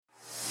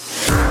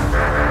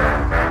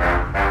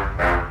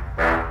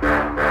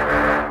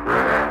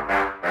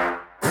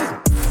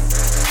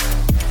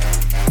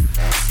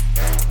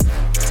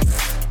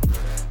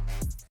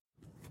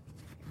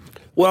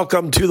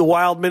Welcome to the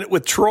Wild Minute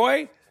with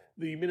Troy.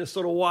 The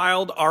Minnesota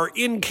Wild are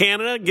in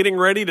Canada getting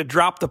ready to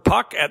drop the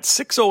puck at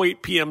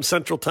 6:08 p.m.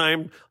 Central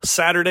Time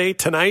Saturday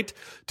tonight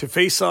to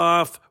face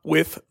off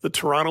with the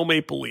Toronto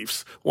Maple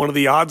Leafs, one of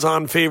the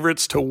odds-on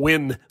favorites to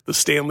win the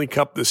Stanley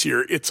Cup this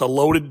year. It's a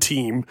loaded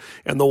team,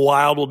 and the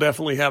Wild will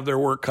definitely have their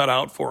work cut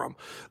out for them.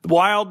 The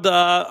Wild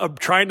are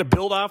trying to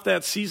build off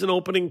that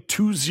season-opening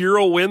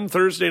 2-0 win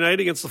Thursday night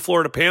against the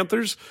Florida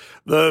Panthers.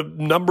 The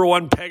number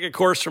one peg, of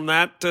course, from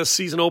that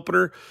season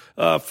opener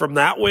from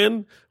that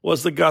win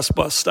was the Gus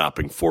Bus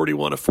stopping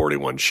 41 of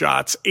 41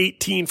 shots,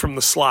 18 from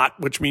the slot,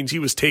 which means he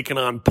was taking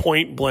on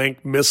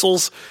point-blank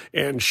missiles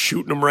and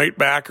shooting them right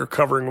back or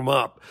covering them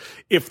up.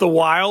 If the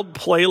Wild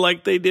play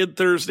like they did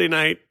Thursday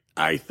night,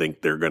 I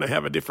think they're going to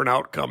have a different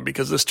outcome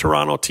because this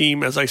Toronto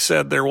team, as I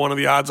said, they're one of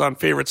the odds-on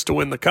favorites to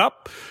win the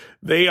Cup.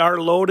 They are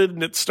loaded,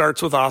 and it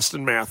starts with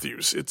Austin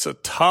Matthews. It's a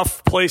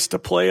tough place to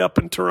play up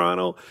in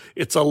Toronto.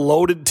 It's a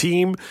loaded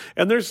team,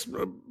 and there's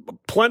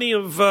plenty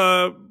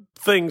of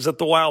things that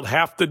the Wild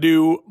have to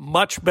do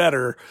much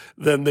better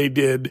than they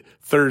did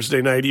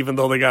Thursday night, even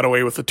though they got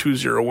away with a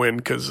 2-0 win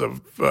because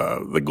of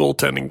the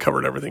goaltending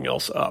covered everything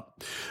else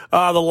up.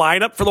 The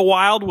lineup for the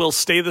Wild will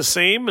stay the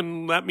same,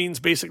 and that means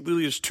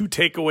basically there's two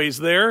takeaways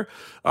there.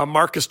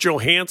 Marcus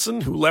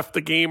Johansson, who left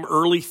the game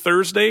early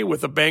Thursday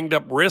with a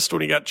banged-up wrist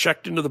when he got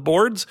checked into the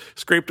boards,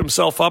 scraped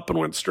himself up and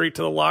went straight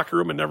to the locker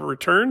room and never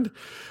returned.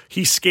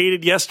 He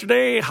skated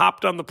yesterday,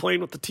 hopped on the plane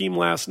with the team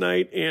last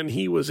night, and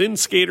he was in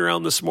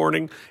skate-around this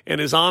morning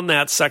and is on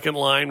that second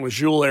line with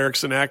Jules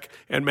Eriksson-Ek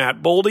and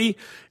Matt Boldy,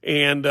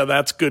 and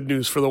that's good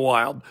news for the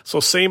Wild. So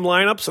same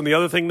lineups, and the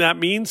other thing that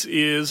means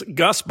is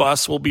Gus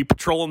Bus will be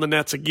patrolling the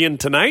nets again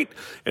tonight,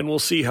 and we'll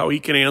see how he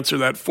can answer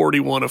that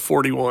 41 of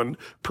 41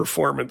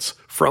 performance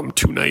from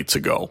 2 nights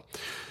ago.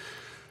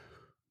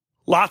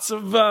 Lots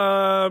of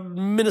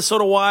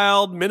Minnesota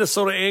Wild,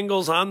 Minnesota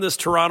angles on this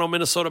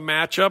Toronto-Minnesota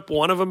matchup.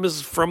 One of them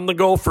is from the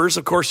Gophers.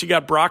 Of course, you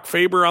got Brock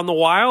Faber on the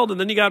Wild, and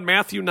then you got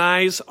Matthew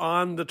Knies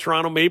on the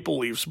Toronto Maple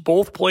Leafs.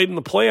 Both played in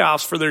the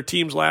playoffs for their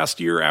teams last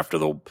year after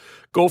the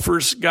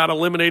Gophers got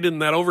eliminated in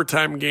that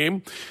overtime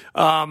game.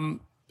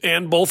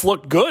 And both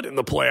looked good in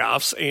the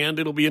playoffs, and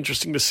it'll be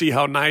interesting to see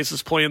how Knies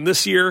is playing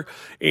this year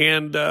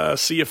and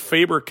see if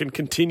Faber can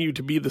continue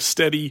to be the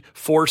steady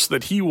force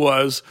that he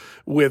was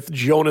with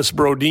Jonas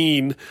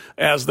Brodin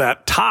as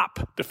that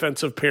top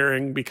defensive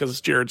pairing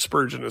because Jared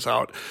Spurgeon is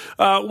out.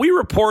 We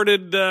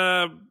reported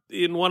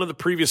in one of the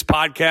previous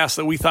podcasts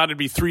that we thought it'd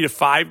be 3 to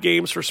 5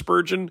 games for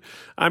Spurgeon.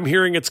 I'm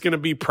hearing it's going to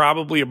be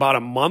probably about a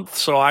month,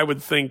 so I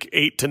would think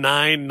 8 to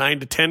 9, 9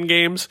 to 10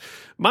 games.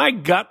 My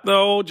gut,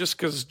 though, just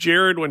because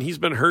Jared, when he's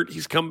been hurt,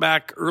 he's come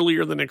back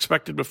earlier than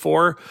expected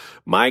before.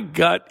 My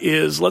gut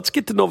is let's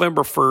get to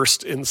November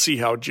 1st and see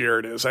how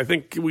Jared is. I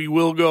think we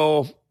will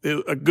go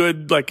a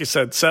good, like I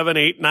said, 7,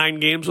 8, 9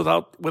 games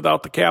without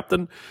the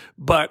captain,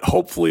 but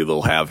hopefully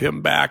they'll have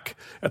him back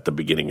at the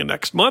beginning of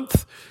next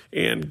month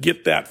and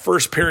get that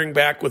first pairing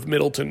back with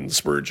Middleton and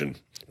Spurgeon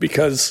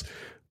because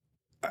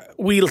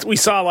we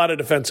saw a lot of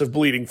defensive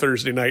bleeding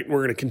Thursday night, and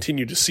we're going to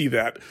continue to see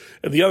that.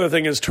 And the other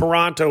thing is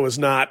Toronto is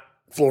not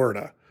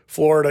Florida.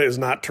 Florida is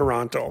not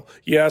Toronto.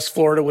 Yes,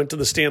 Florida went to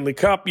the Stanley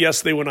Cup.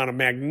 Yes, they went on a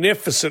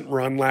magnificent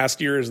run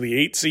last year as the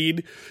 8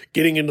 seed,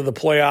 getting into the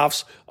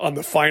playoffs on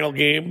the final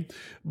game.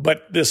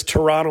 But this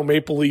Toronto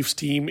Maple Leafs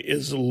team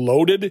is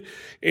loaded,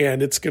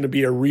 and it's going to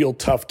be a real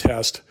tough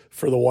test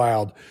for the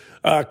Wild.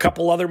 A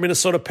couple other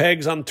Minnesota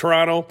pegs on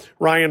Toronto.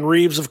 Ryan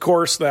Reeves, of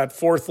course, that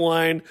fourth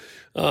line,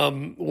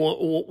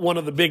 one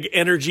of the big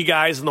energy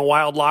guys in the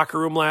Wild locker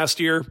room last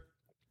year.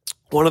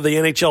 One of the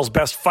NHL's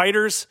best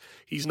fighters.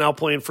 He's now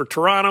playing for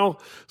Toronto,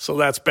 so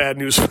that's bad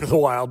news for the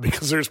Wild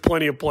because there's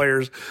plenty of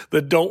players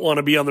that don't want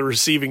to be on the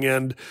receiving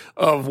end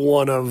of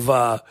one of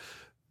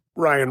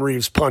Ryan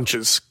Reeves'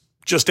 punches.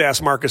 Just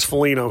ask Marcus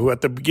Foligno, who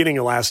at the beginning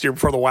of last year,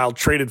 before the Wild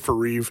traded for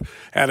Reeves,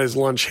 had his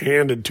lunch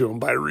handed to him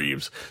by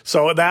Reeves.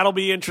 So that'll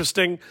be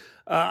interesting.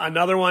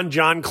 Another one,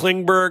 John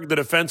Klingberg, the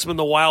defenseman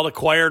the Wild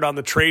acquired on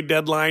the trade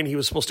deadline. He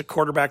was supposed to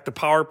quarterback the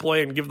power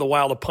play and give the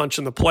Wild a punch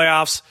in the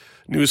playoffs.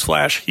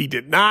 Newsflash, he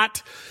did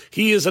not.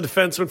 He is a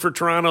defenseman for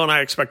Toronto, and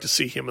I expect to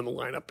see him in the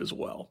lineup as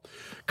well.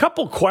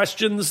 Couple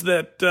questions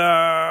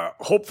that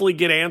hopefully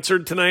get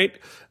answered tonight,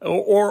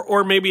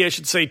 or maybe I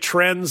should say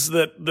trends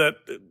that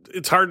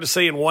it's hard to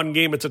say in one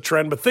game it's a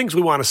trend, but things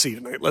we want to see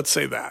tonight. Let's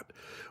say that.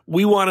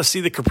 We want to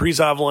see the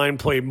Kaprizov line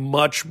play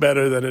much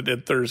better than it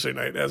did Thursday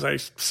night. As I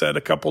said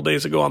a couple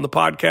days ago on the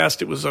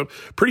podcast, it was a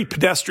pretty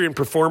pedestrian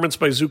performance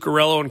by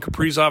Zuccarello and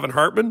Kaprizov and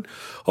Hartman.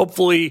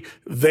 Hopefully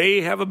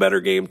they have a better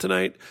game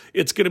tonight.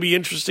 It's going to be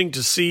interesting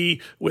to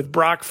see with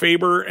Brock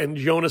Faber and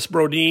Jonas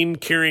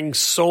Brodin carrying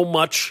so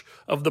much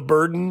of the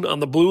burden on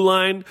the blue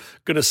line.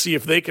 Going to see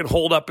if they can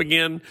hold up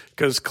again,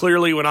 because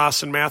clearly when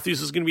Austin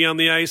Matthews is going to be on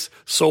the ice,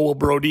 so will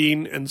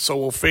Brodin and so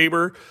will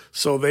Faber.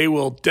 So they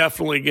will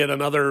definitely get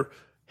another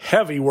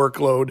heavy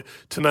workload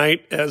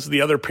tonight, as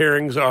the other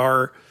pairings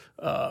are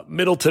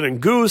Middleton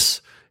and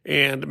Goose,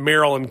 and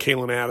Merrill and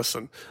Kalen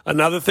Addison.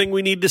 Another thing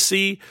we need to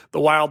see, the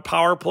Wild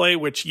power play,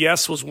 which,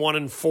 yes, was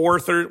 1 for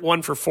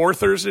 4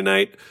 Thursday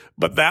night,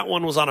 but that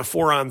one was on a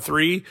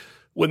 4-on-3.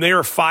 When they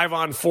were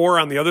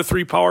 5-on-4 on the other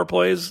 3 power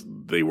plays,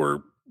 they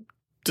were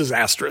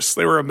disastrous.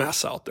 They were a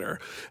mess out there.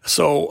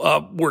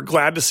 So we're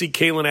glad to see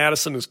Kalen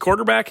Addison is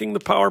quarterbacking the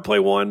power play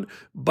one,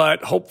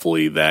 but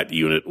hopefully that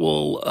unit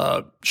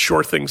will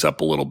shore things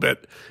up a little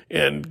bit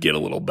and get a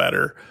little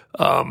better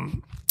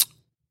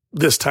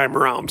this time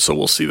around. So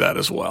we'll see that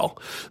as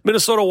well.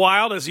 Minnesota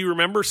Wild, as you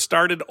remember,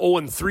 started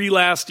 0-3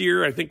 last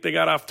year. I think they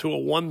got off to a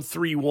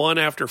 1-3-1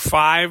 after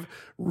 5.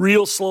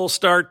 Real slow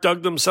start,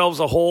 dug themselves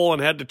a hole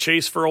and had to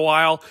chase for a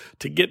while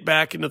to get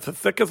back into the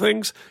thick of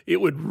things. It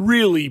would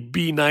really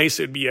be nice.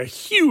 It'd be a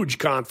huge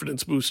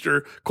confidence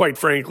booster, quite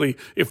frankly,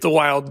 if the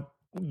Wild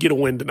get a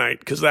win tonight,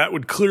 because that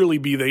would clearly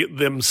be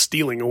them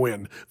stealing a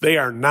win. They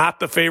are not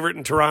the favorite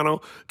in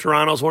Toronto.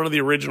 Toronto's one of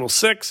the original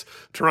 6.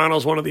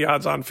 Toronto's one of the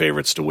odds-on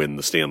favorites to win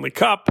the Stanley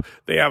Cup.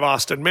 They have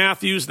Austin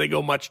Matthews. They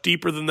go much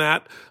deeper than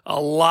that. A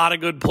lot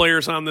of good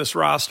players on this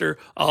roster,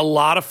 a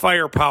lot of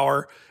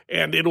firepower,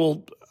 and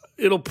it'll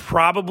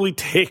probably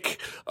take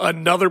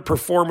another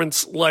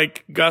performance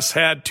like Gus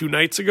had 2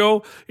 nights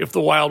ago if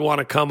the Wild want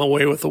to come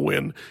away with a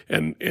win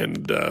and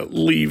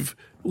leave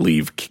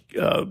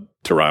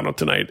Toronto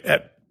tonight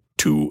at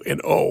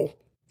 2-0.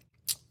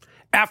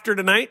 After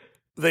tonight,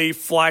 they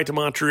fly to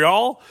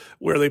Montreal,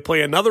 where they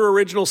play another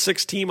Original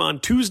 6 team on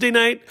Tuesday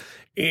night,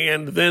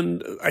 and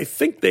then I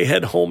think they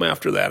head home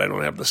after that. I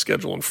don't have the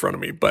schedule in front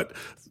of me, but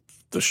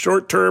the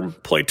short term,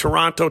 play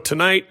Toronto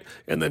tonight,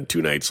 and then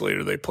 2 nights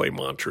later they play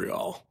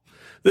Montreal.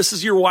 This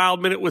is your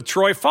Wild Minute with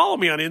Troy. Follow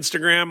me on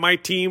Instagram.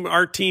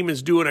 Our team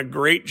is doing a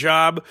great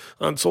job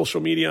on social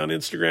media on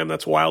Instagram.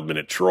 That's Wild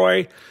Minute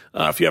Troy.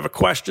 If you have a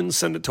question,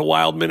 send it to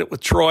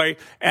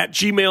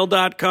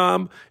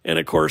wildminutewithtroy@gmail.com. And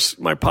of course,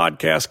 my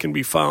podcast can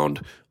be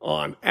found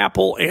on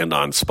Apple and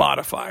on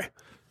Spotify.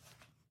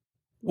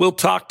 We'll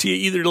talk to you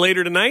either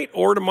later tonight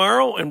or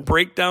tomorrow and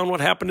break down what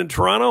happened in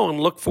Toronto and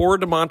look forward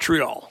to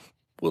Montreal.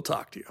 We'll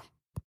talk to you.